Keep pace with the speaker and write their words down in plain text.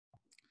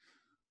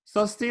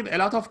So Steve, a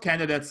lot of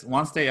candidates,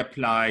 once they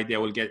apply, they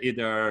will get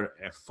either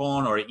a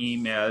phone or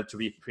email to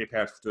be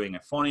prepared for doing a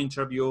phone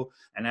interview,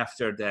 and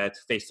after that,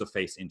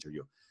 face-to-face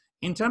interview.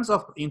 In terms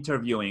of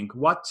interviewing,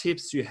 what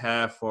tips do you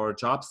have for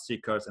job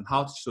seekers and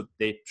how should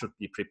they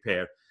be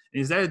prepared?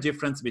 Is there a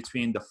difference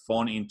between the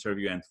phone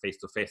interview and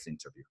face-to-face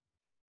interview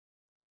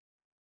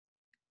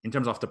in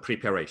terms of the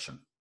preparation?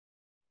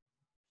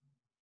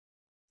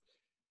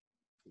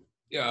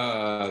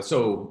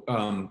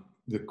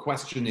 The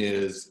question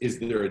is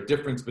there a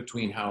difference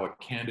between how a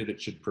candidate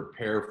should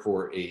prepare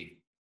for a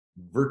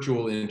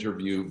virtual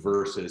interview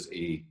versus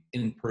a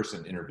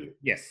in-person interview?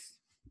 Yes.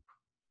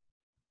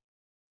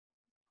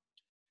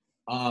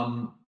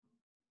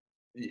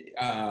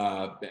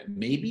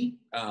 Maybe.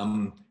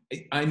 I'm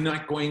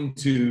not going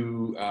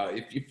to,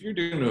 if you're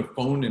doing a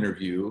phone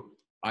interview,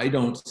 I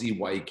don't see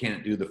why you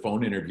can't do the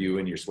phone interview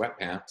in your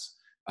sweatpants.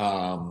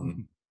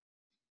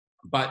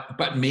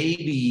 But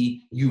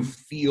maybe you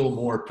feel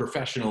more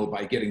professional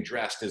by getting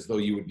dressed as though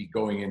you would be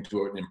going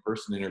into an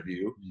in-person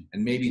interview,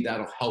 and maybe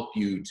that'll help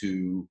you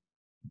to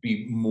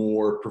be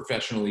more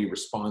professionally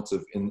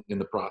responsive in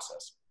the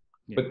process.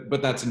 Yeah.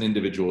 But that's an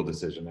individual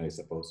decision, I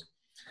suppose.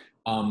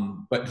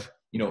 But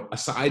you know,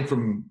 aside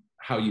from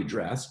how you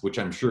dress, which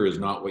I'm sure is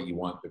not what you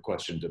want the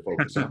question to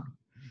focus on,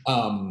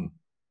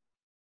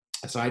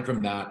 aside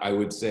from that, I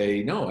would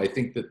say no. I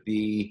think that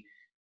the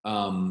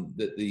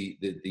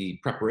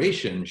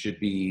preparation should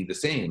be the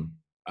same.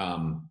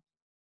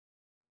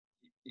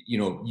 You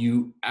know,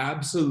 you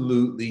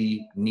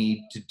absolutely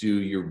need to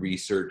do your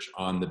research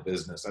on the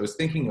business. I was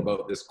thinking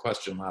about this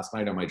question last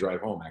night on my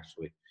drive home,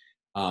 actually,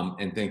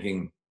 and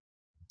thinking,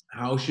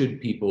 how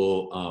should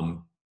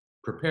people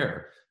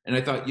prepare? And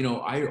I thought, you know,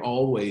 I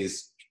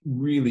always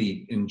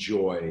really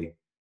enjoy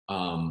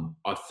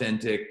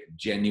authentic,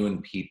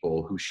 genuine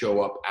people who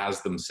show up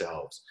as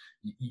themselves.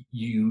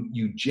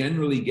 You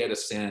generally get a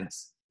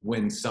sense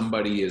when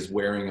somebody is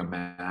wearing a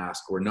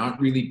mask or not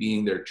really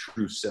being their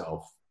true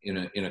self in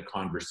a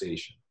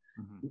conversation.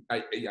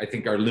 Mm-hmm. I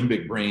think our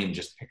limbic brain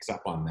just picks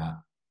up on that.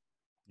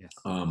 Yes.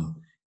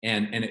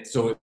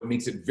 So it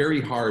makes it very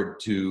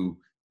hard to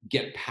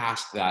get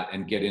past that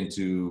and get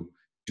into,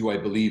 do I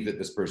believe that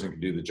this person can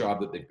do the job,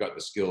 that they've got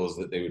the skills,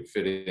 that they would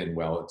fit in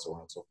well, and so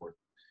on and so forth.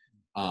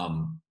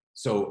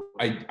 So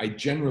I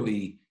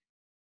generally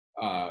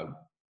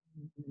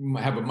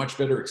have a much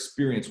better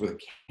experience with a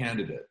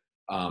candidate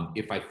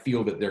if I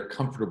feel that they're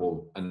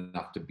comfortable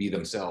enough to be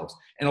themselves.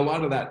 And a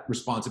lot of that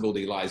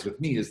responsibility lies with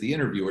me as the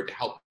interviewer to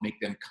help make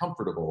them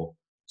comfortable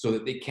so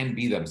that they can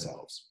be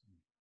themselves.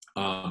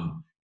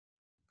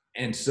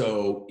 And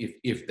so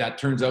if that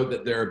turns out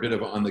that they're a bit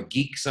of on the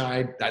geek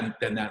side, then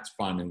that's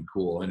fun and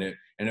cool. And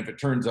if it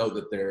turns out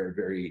that they're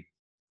very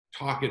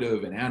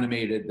talkative and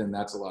animated, then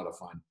that's a lot of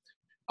fun.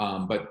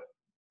 But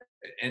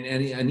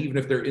even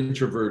if they're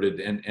introverted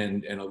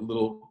and a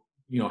little,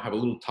 you know, have a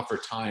little tougher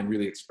time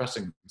really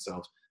expressing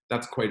themselves,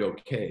 that's quite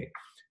okay.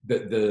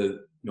 But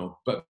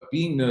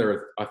being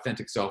their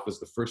authentic self is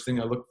the first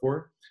thing I look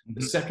for. Mm-hmm.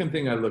 The second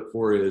thing I look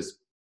for is,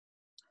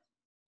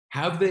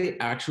 have they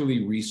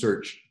actually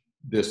researched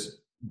this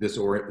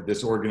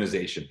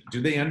organization?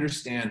 Do they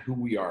understand who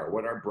we are,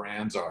 what our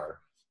brands are,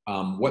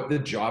 what the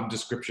job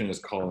description is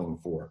calling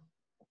for?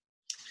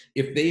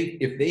 If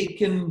they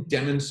can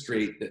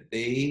demonstrate that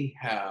they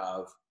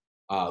have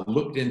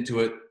looked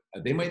into it,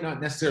 they might not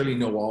necessarily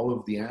know all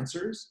of the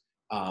answers,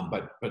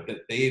 but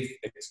that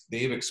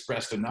they've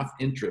expressed enough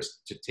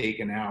interest to take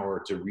an hour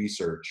to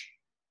research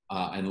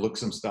and look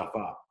some stuff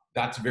up.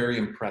 That's very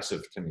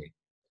impressive to me,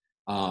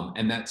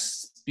 and that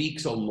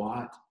speaks a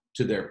lot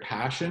to their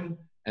passion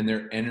and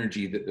their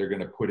energy that they're going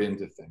to put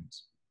into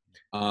things.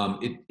 I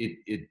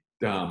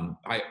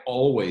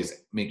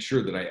always make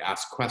sure that I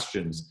ask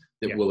questions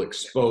that will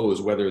expose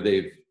whether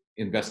they've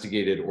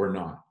investigated or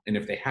not. And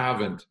if they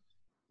haven't,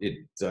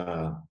 it's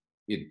a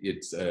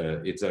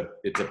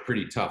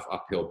pretty tough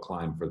uphill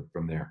climb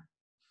from there.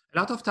 A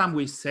lot of time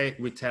we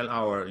tell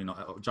our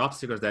job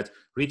seekers that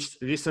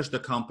research the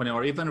company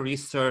or even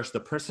research the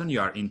person you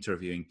are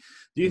interviewing.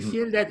 Do you mm-hmm.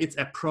 feel that it's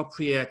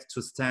appropriate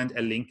to send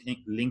a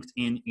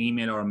LinkedIn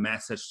email or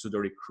message to the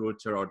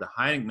recruiter or the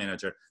hiring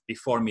manager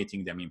before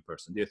meeting them in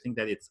person? Do you think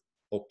that it's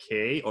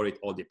okay, or it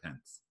all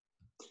depends?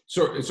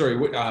 Sorry,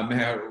 what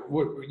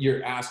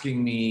you're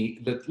asking me,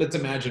 let's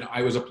imagine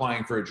I was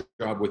applying for a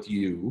job with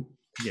you.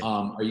 Yeah.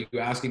 Are you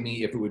asking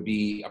me if it would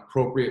be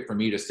appropriate for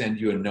me to send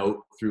you a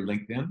note through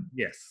LinkedIn?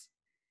 Yes.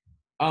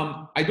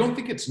 I don't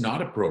think it's not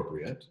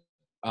appropriate.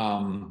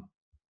 I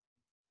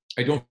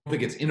don't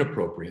think it's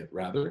inappropriate,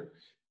 rather.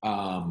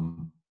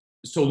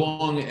 So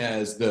long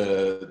as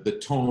the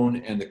tone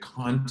and the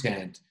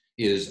content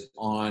is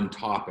on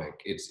topic.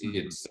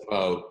 It's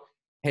about,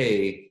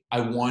 hey, I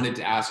wanted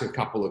to ask a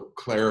couple of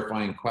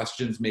clarifying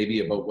questions,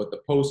 maybe about what the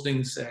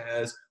posting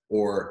says,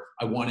 or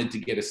I wanted to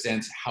get a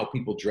sense how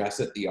people dress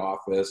at the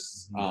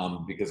office,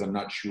 because I'm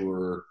not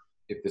sure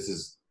if this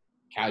is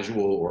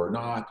casual or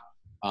not.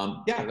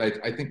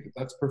 I think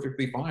that's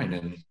perfectly fine.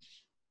 And,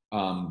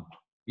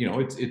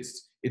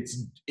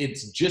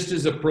 it's just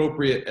as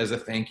appropriate as a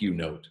thank you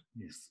note.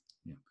 Yes.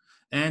 Yeah.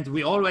 And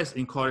we always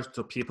encourage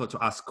the people to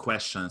ask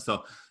questions.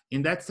 So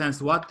in that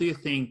sense, what do you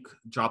think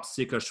job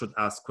seekers should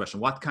ask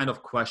questions? What kind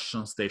of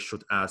questions they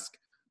should ask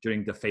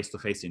during the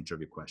face-to-face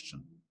interview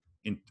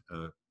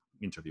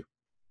interview?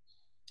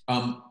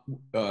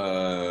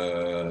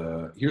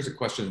 Here's a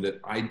question that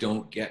I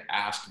don't get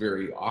asked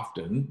very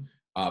often,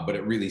 but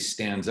it really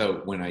stands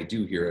out when I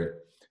do hear it.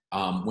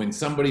 When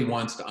somebody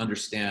wants to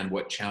understand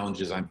what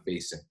challenges I'm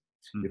facing,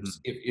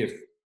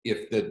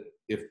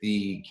 if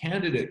the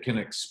candidate can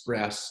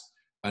express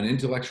an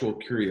intellectual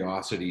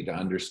curiosity to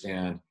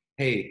understand,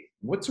 hey,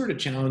 what sort of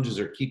challenges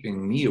are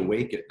keeping me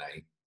awake at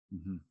night?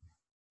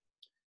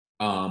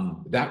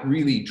 That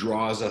really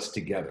draws us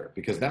together,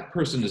 because that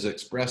person has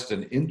expressed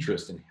an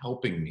interest in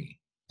helping me,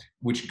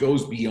 which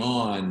goes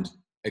beyond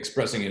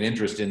expressing an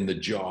interest in the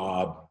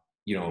job,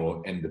 you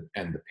know, and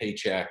the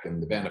paycheck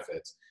and the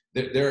benefits.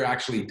 They're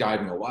actually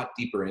diving a lot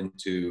deeper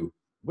into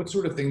what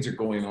sort of things are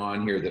going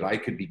on here that I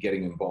could be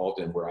getting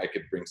involved in, where I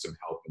could bring some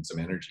help and some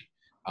energy.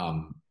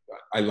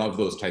 I love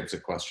those types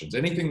of questions.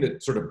 Anything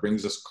that sort of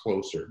brings us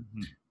closer,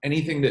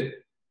 anything that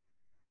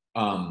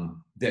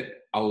that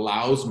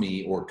allows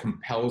me or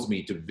compels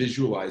me to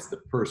visualize the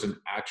person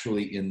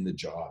actually in the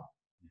job.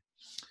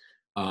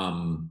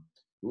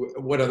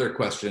 What other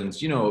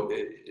questions? You know,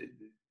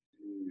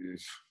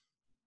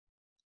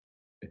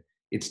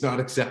 it's not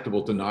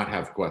acceptable to not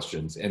have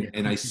questions,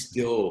 and I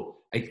still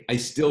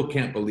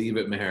can't believe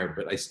it, Mher,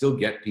 but I still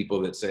get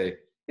people that say,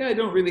 yeah, I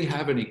don't really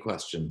have any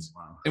questions.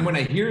 Wow. And when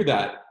I hear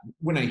that,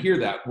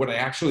 what I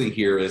actually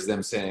hear is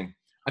them saying,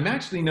 I'm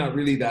actually not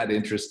really that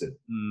interested.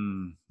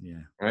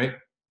 Yeah. Right?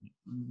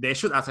 They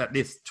should ask at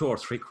least 2 or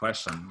 3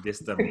 questions.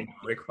 This is the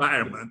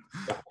requirement.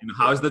 You know,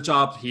 how is the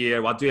job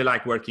here? What do you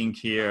like working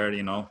here?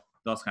 You know,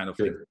 those kind of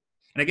things.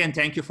 And again,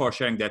 thank you for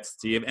sharing that,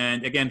 Steve.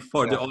 And again,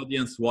 for the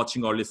audience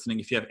watching or listening,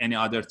 if you have any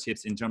other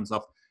tips in terms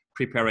of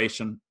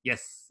preparation,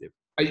 yes, Steve.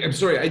 I'm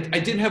sorry, I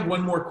did have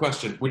one more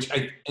question, which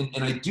I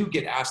do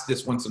get asked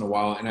this once in a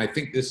while, and I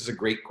think this is a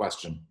great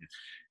question.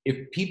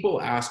 If people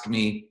ask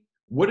me,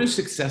 what do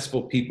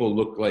successful people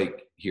look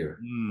like here?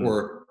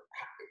 Or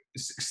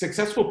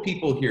successful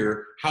people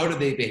here, how do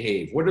they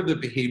behave? What are the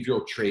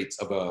behavioral traits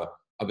of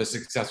a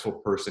successful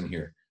person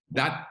here?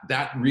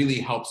 That really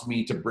helps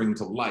me to bring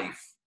to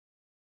life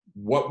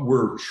what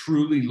we're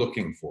truly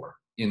looking for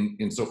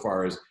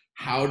insofar as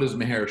how does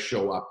Mher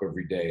show up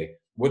every day?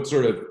 What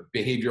sort of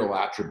behavioral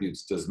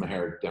attributes does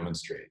Mher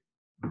demonstrate?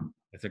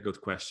 That's a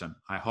good question.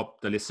 I hope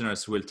the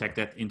listeners will take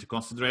that into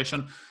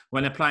consideration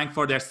when applying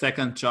for their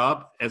second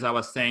job. As I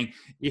was saying,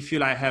 if you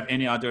have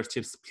any other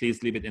tips,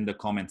 please leave it in the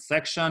comment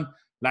section.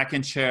 Like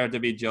and share the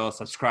video,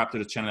 subscribe to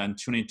the channel, and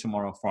tune in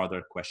tomorrow for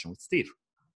other question with Steve.